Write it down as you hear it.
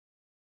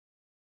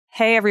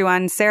Hey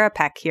everyone, Sarah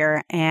Peck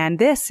here, and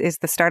this is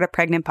the Startup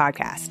Pregnant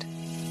Podcast.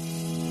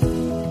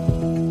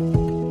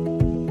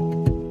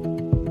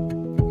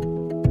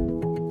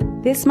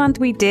 This month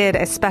we did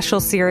a special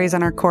series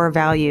on our core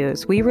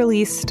values. We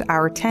released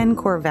our 10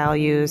 core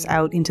values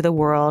out into the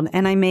world,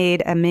 and I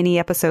made a mini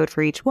episode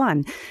for each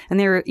one. And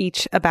they were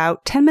each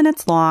about 10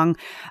 minutes long,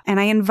 and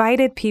I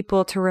invited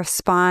people to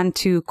respond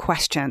to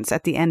questions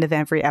at the end of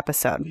every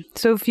episode.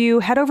 So if you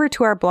head over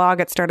to our blog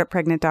at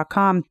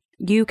startuppregnant.com,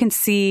 you can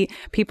see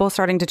people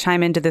starting to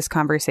chime into this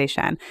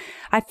conversation.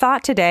 I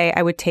thought today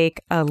I would take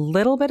a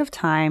little bit of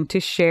time to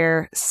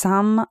share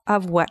some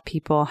of what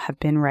people have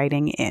been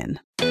writing in.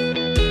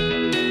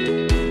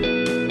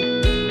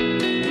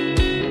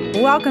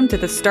 Welcome to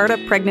the Startup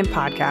Pregnant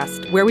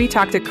Podcast, where we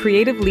talk to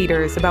creative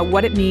leaders about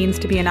what it means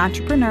to be an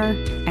entrepreneur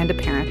and a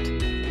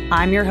parent.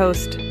 I'm your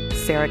host,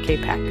 Sarah K.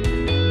 Peck.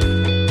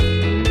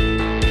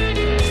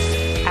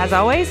 As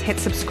always, hit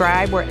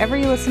subscribe wherever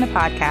you listen to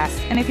podcasts,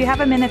 and if you have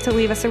a minute to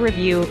leave us a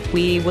review,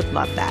 we would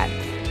love that.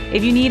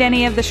 If you need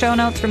any of the show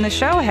notes from the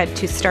show, head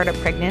to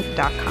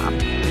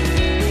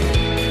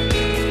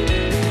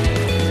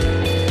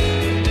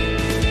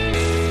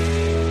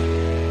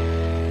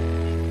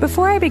startuppregnant.com.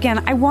 Before I begin,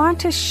 I want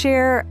to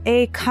share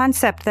a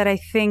concept that I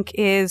think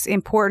is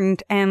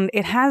important, and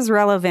it has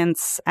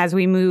relevance as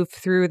we move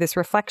through this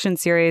reflection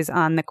series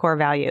on the core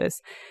values.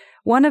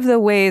 One of the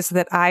ways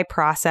that I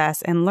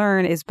process and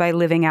learn is by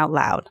living out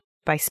loud,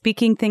 by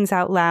speaking things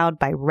out loud,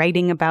 by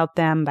writing about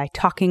them, by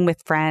talking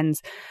with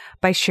friends,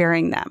 by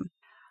sharing them.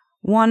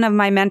 One of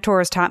my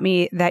mentors taught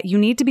me that you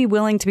need to be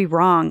willing to be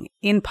wrong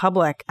in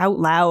public, out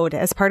loud,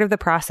 as part of the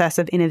process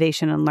of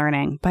innovation and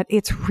learning. But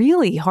it's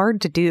really hard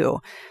to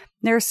do.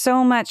 There's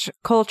so much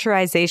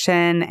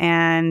culturalization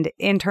and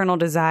internal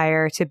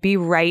desire to be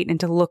right and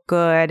to look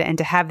good and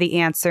to have the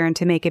answer and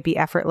to make it be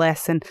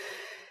effortless. And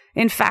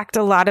in fact,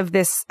 a lot of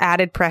this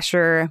added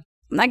pressure,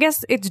 I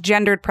guess it's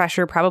gendered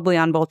pressure probably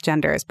on both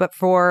genders, but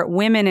for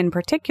women in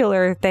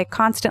particular, they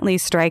constantly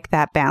strike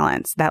that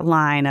balance, that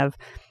line of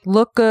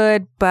look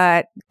good,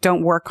 but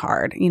don't work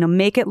hard.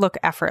 Make it look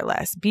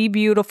effortless. Be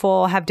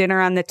beautiful, have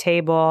dinner on the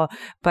table,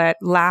 but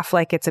laugh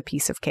like it's a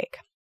piece of cake.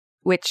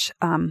 Which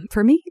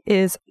for me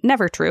is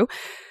never true.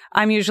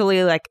 I'm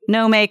usually like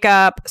no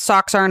makeup,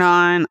 socks aren't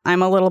on,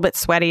 I'm a little bit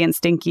sweaty and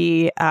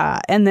stinky,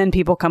 and then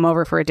people come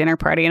over for a dinner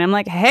party and I'm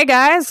like, hey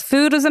guys,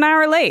 food was an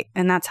hour late,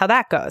 and that's how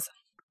that goes.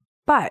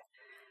 But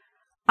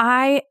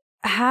I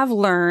have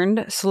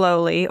learned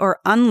slowly or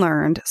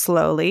unlearned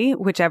slowly,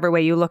 whichever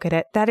way you look at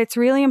it, that it's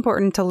really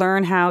important to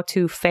learn how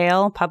to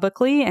fail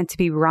publicly and to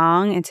be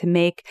wrong and to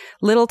make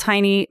little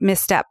tiny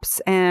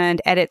missteps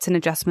and edits and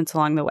adjustments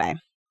along the way.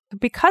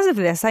 Because of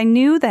this, I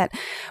knew that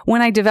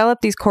when I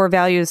developed these core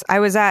values, I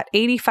was at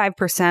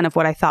 85% of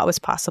what I thought was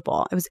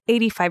possible. It was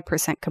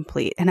 85%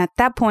 complete. And at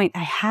that point,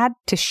 I had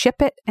to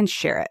ship it and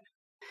share it.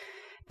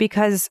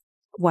 Because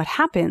what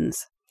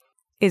happens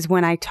is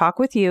when I talk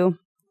with you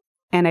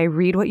and I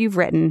read what you've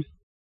written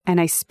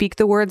and I speak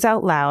the words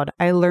out loud,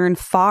 I learn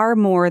far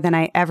more than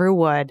I ever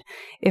would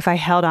if I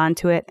held on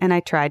to it and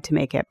I tried to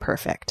make it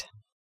perfect.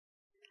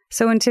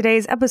 So in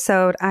today's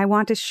episode, I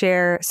want to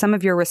share some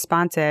of your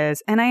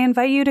responses, and I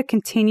invite you to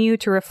continue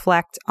to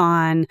reflect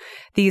on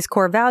these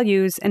core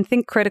values and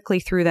think critically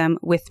through them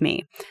with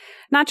me.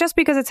 Not just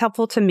because it's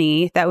helpful to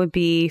me, that would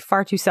be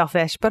far too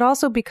selfish, but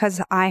also because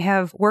I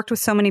have worked with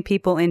so many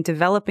people in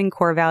developing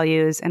core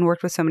values and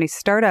worked with so many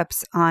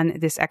startups on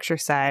this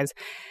exercise,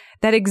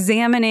 that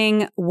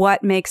examining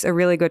what makes a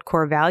really good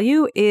core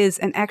value is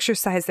an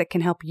exercise that can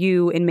help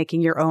you in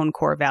making your own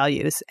core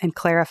values and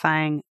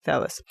clarifying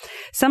those.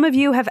 Some of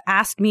you have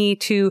asked me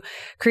to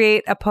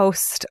create a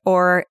post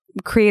or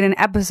create an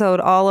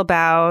episode all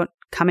about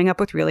coming up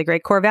with really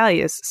great core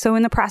values. So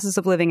in the process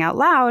of living out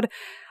loud,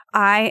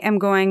 I am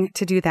going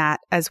to do that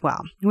as well.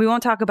 We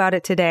won't talk about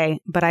it today,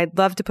 but I'd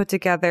love to put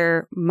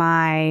together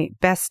my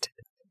best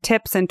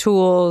tips and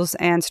tools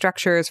and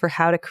structures for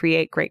how to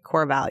create great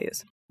core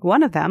values.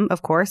 One of them,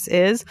 of course,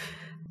 is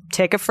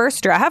take a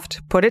first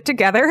draft, put it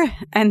together,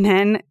 and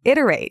then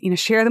iterate.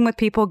 Share them with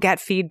people,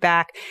 get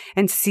feedback,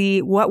 and see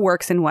what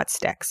works and what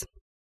sticks.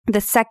 The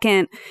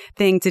second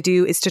thing to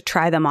do is to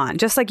try them on,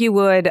 just like you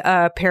would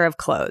a pair of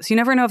clothes. You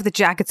never know if the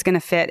jacket's going to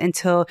fit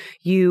until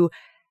you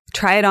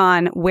try it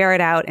on, wear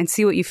it out, and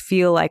see what you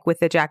feel like with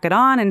the jacket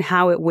on and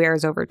how it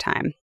wears over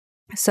time.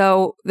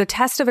 So the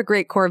test of a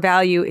great core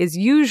value is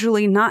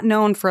usually not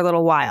known for a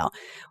little while.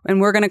 And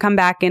we're going to come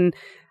back in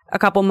a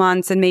couple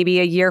months and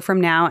maybe a year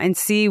from now and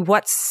see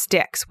what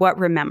sticks, what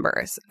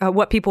remembers,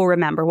 what people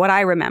remember, what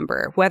I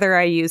remember, whether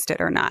I used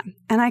it or not.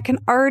 And I can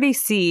already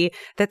see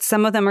that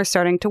some of them are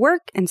starting to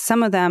work and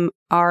some of them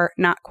are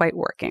not quite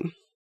working.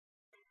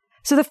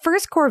 So the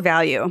first core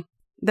value,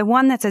 the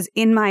one that says,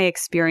 in my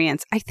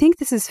experience, I think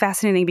this is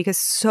fascinating because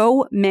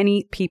so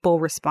many people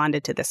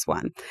responded to this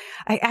one.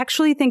 I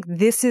actually think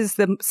this is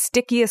the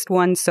stickiest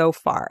one so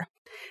far.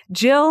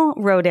 Jill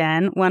wrote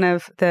in, one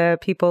of the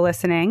people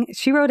listening,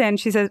 she wrote in,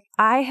 she says,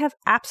 I have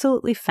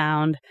absolutely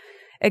found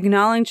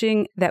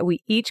Acknowledging that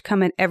we each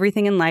come at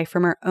everything in life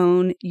from our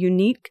own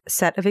unique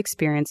set of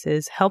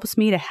experiences helps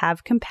me to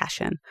have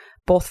compassion,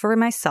 both for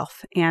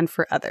myself and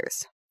for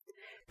others.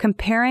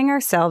 Comparing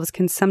ourselves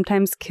can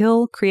sometimes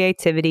kill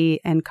creativity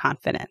and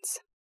confidence.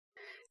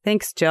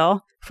 Thanks,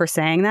 Jill, for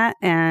saying that,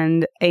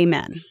 and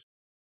amen.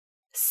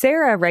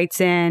 Sarah writes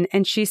in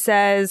and she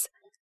says,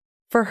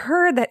 for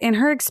her, that in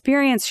her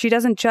experience, she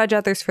doesn't judge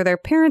others for their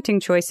parenting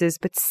choices,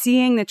 but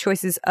seeing the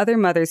choices other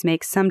mothers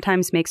make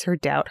sometimes makes her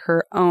doubt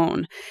her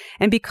own.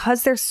 And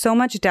because there's so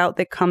much doubt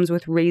that comes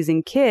with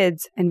raising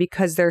kids, and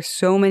because there's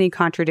so many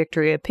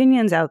contradictory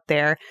opinions out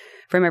there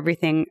from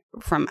everything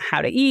from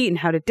how to eat and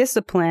how to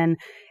discipline,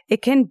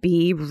 it can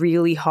be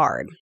really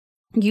hard.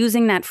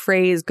 Using that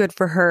phrase, good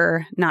for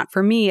her, not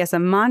for me, as a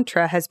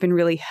mantra has been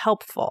really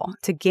helpful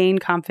to gain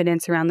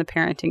confidence around the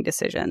parenting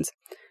decisions.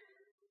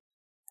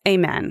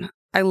 Amen.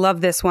 I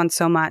love this one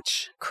so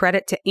much.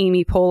 Credit to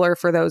Amy Poehler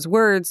for those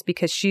words,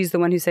 because she's the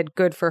one who said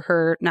good for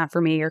her, not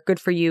for me, or good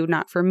for you,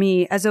 not for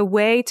me, as a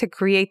way to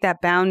create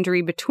that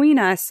boundary between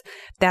us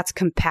that's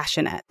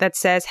compassionate, that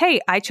says,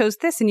 hey, I chose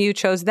this and you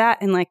chose that,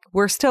 and like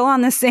we're still on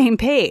the same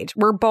page.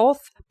 We're both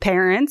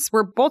parents.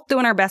 We're both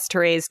doing our best to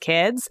raise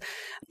kids.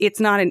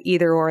 It's not an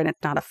either or, and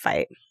it's not a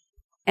fight.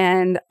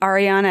 And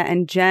Ariana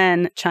and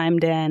Jen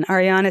chimed in.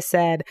 Ariana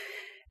said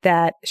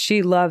that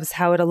she loves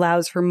how it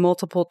allows for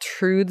multiple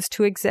truths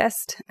to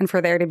exist and for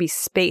there to be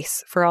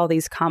space for all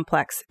these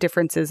complex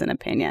differences in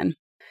opinion.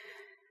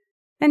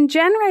 And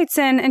Jen writes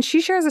in and she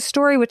shares a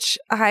story which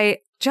I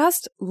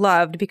just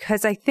loved,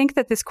 because I think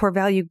that this core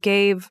value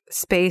gave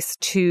space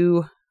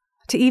to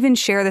even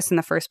share this in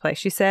the first place.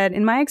 She said,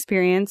 in my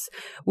experience,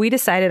 we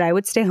decided I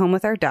would stay home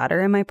with our daughter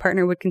and my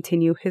partner would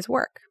continue his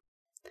work.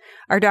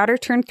 Our daughter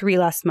turned 3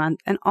 last month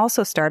and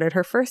also started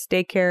her first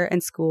daycare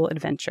and school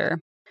adventure.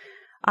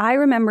 I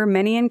remember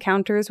many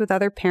encounters with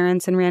other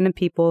parents and random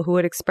people who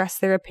would express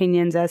their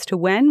opinions as to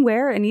when,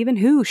 where, and even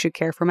who should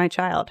care for my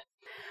child.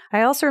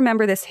 I also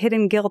remember this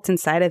hidden guilt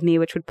inside of me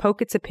which would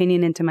poke its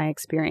opinion into my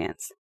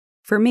experience.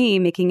 For me,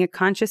 making a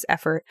conscious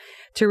effort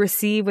to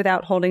receive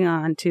without holding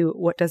on to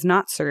what does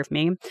not serve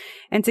me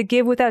and to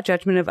give without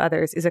judgment of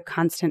others is a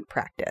constant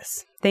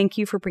practice. Thank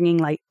you for bringing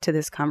light to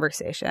this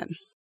conversation.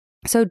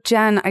 So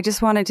Jen, I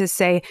just wanted to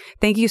say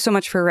thank you so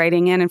much for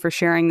writing in and for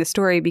sharing the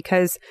story,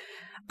 because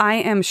I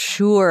am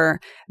sure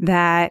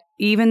that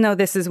even though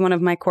this is one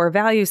of my core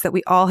values, that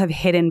we all have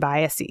hidden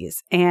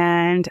biases.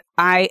 And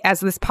I, as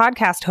this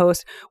podcast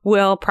host,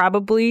 will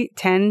probably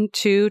tend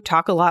to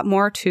talk a lot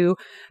more to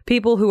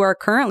people who are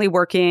currently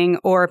working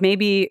or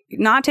maybe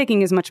not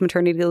taking as much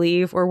maternity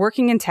leave or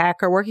working in tech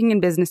or working in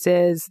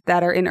businesses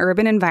that are in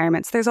urban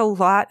environments. There's a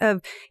lot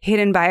of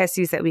hidden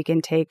biases that we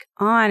can take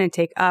on and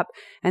take up.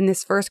 And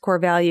this first core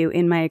value,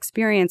 in my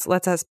experience,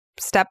 lets us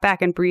step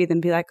back and breathe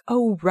and be like,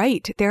 oh,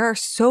 right, there are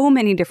so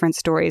many different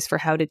stories for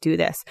how to do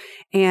this.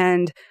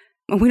 And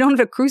we don't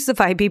have to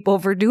crucify people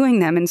for doing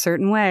them in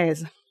certain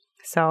ways.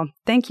 So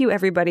thank you,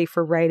 everybody,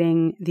 for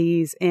writing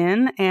these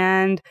in.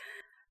 And,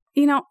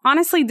 you know,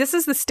 honestly, this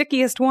is the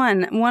stickiest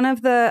one. One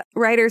of the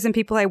writers and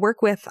people I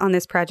work with on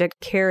this project,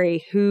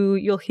 Carrie, who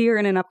you'll hear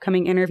in an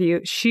upcoming interview,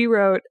 she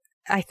wrote,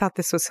 I thought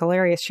this was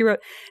hilarious. She wrote,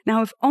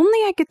 now, if only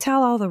I could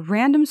tell all the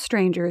random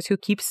strangers who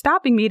keep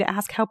stopping me to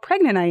ask how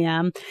pregnant I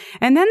am,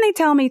 and then they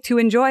tell me to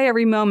enjoy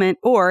every moment,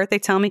 or they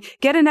tell me,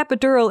 get an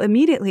epidural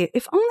immediately.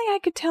 If only I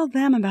could tell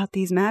them about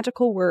these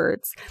magical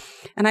words.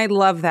 And I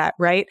love that,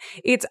 right?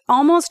 It's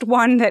almost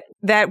one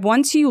that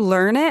once you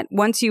learn it,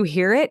 once you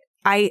hear it,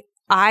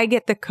 I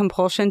get the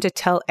compulsion to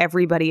tell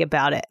everybody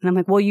about it. And I'm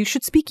like, well, you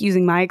should speak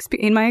using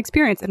in my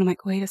experience. And I'm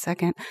like, wait a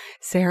second,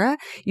 Sarah,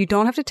 you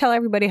don't have to tell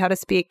everybody how to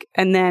speak.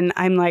 And then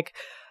I'm like,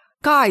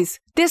 guys,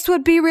 this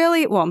would be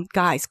really, well,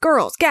 guys,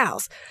 girls,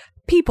 gals,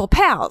 people,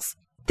 pals,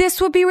 this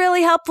would be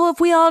really helpful if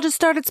we all just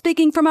started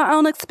speaking from our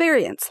own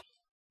experience.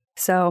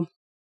 So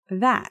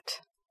that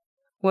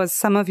was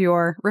some of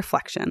your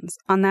reflections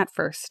on that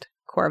first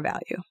core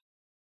value.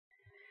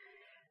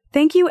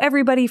 Thank you,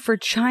 everybody, for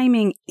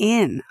chiming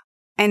in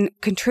and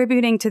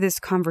contributing to this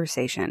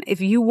conversation.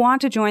 If you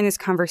want to join this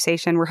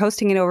conversation, we're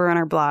hosting it over on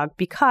our blog,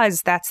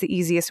 because that's the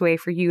easiest way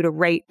for you to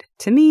write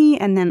to me,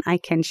 and then I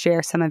can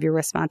share some of your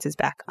responses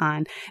back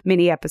on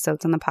mini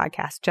episodes on the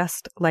podcast,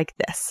 just like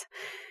this.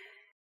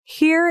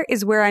 Here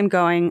is where I'm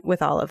going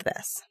with all of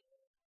this.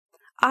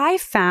 I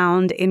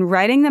found in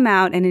writing them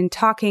out and in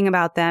talking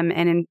about them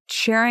and in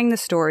sharing the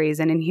stories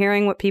and in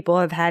hearing what people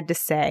have had to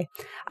say,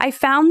 I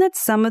found that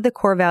some of the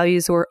core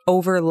values were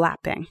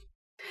overlapping.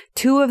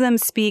 2 of them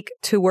speak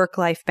to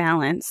work-life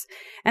balance,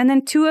 and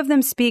then 2 of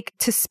them speak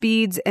to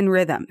speeds and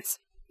rhythms.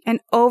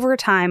 And over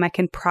time, I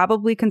can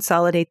probably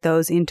consolidate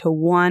those into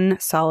one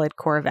solid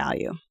core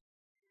value.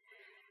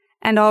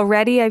 And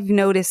already I've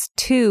noticed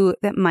 2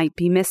 that might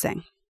be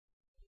missing.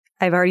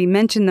 I've already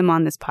mentioned them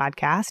on this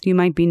podcast. You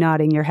might be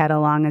nodding your head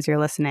along as you're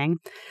listening.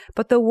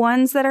 But the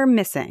ones that are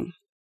missing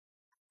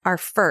are,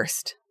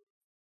 first,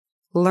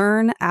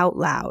 learn out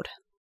loud.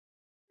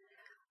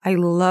 I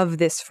love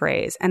this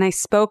phrase, and I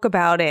spoke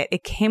about it.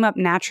 It came up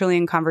naturally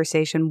in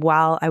conversation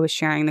while I was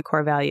sharing the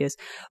core values.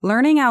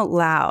 Learning out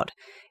loud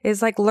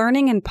is like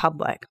learning in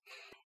public.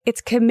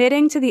 It's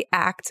committing to the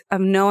act of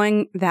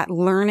knowing that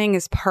learning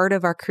is part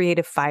of our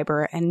creative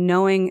fiber and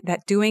knowing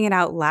that doing it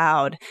out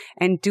loud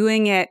and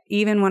doing it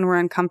even when we're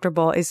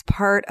uncomfortable is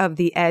part of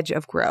the edge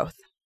of growth.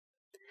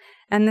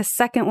 And the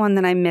second one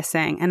that I'm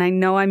missing, and I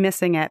know I'm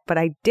missing it, but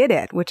I did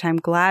it, which I'm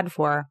glad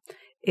for,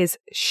 is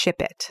ship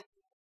it.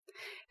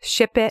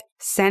 Ship it,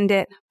 send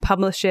it,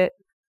 publish it,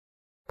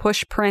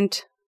 push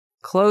print,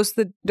 close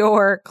the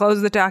door,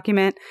 close the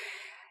document.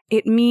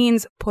 It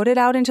means put it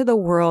out into the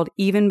world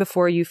even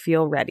before you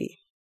feel ready.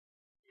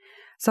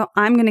 So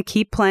I'm going to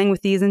keep playing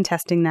with these and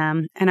testing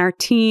them, and our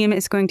team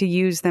is going to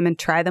use them and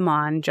try them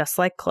on just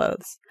like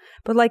clothes.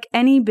 But like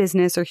any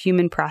business or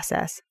human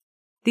process,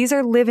 these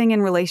are living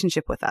in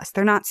relationship with us.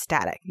 They're not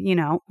static.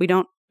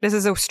 This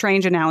is a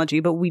strange analogy,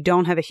 but we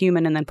don't have a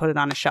human and then put it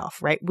on a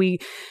shelf, right? We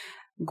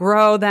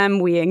grow them,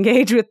 we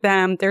engage with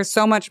them. There's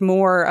so much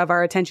more of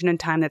our attention and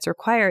time that's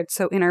required.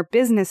 So in our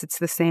business, it's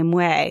the same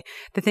way.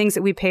 The things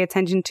that we pay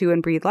attention to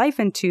and breathe life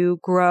into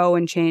grow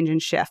and change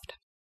and shift.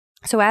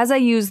 So as I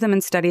use them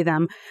and study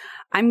them,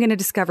 I'm going to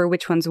discover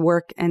which ones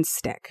work and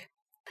stick.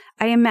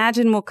 I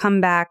imagine we'll come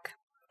back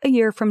a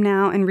year from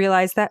now and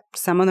realize that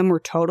some of them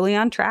were totally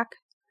on track.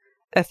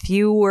 A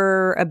few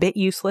were a bit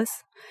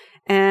useless,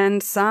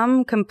 and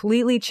some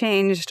completely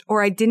changed,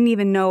 or I didn't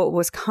even know it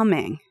was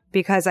coming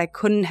because I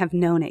couldn't have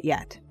known it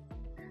yet.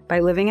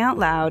 By living out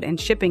loud and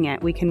shipping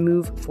it, we can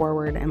move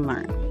forward and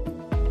learn.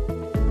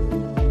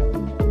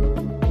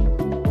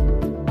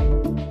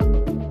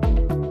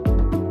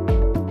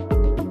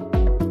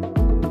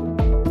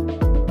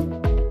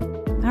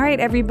 All right,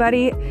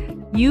 everybody,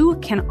 you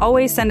can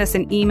always send us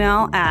an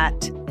email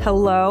at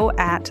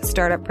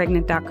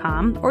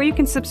hello@startuppregnant.com, or you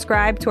can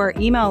subscribe to our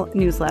email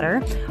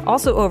newsletter,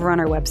 also over on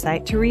our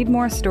website, to read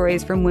more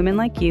stories from women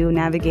like you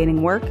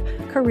navigating work,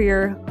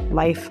 career,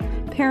 life,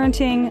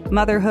 parenting,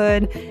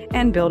 motherhood,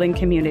 and building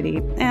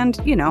community, and,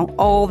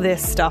 all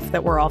this stuff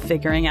that we're all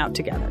figuring out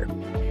together.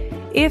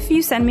 If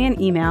you send me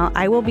an email,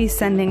 I will be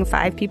sending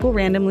 5 people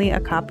randomly a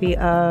copy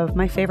of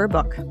my favorite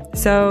book.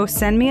 So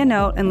send me a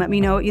note and let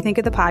me know what you think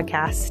of the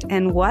podcast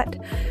and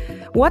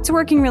what's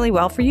working really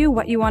well for you,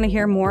 what you want to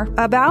hear more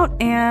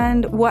about,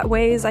 and what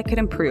ways I could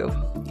improve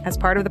as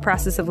part of the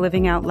process of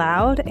living out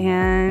loud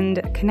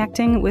and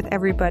connecting with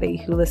everybody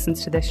who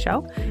listens to this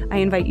show. I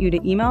invite you to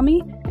email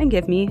me and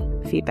give me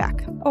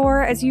feedback.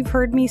 Or, as you've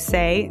heard me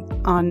say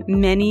on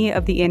many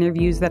of the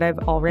interviews that I've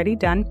already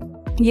done,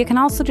 you can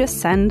also just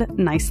send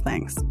nice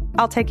things.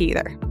 I'll take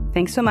either.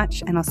 Thanks so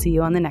much, and I'll see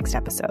you on the next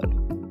episode.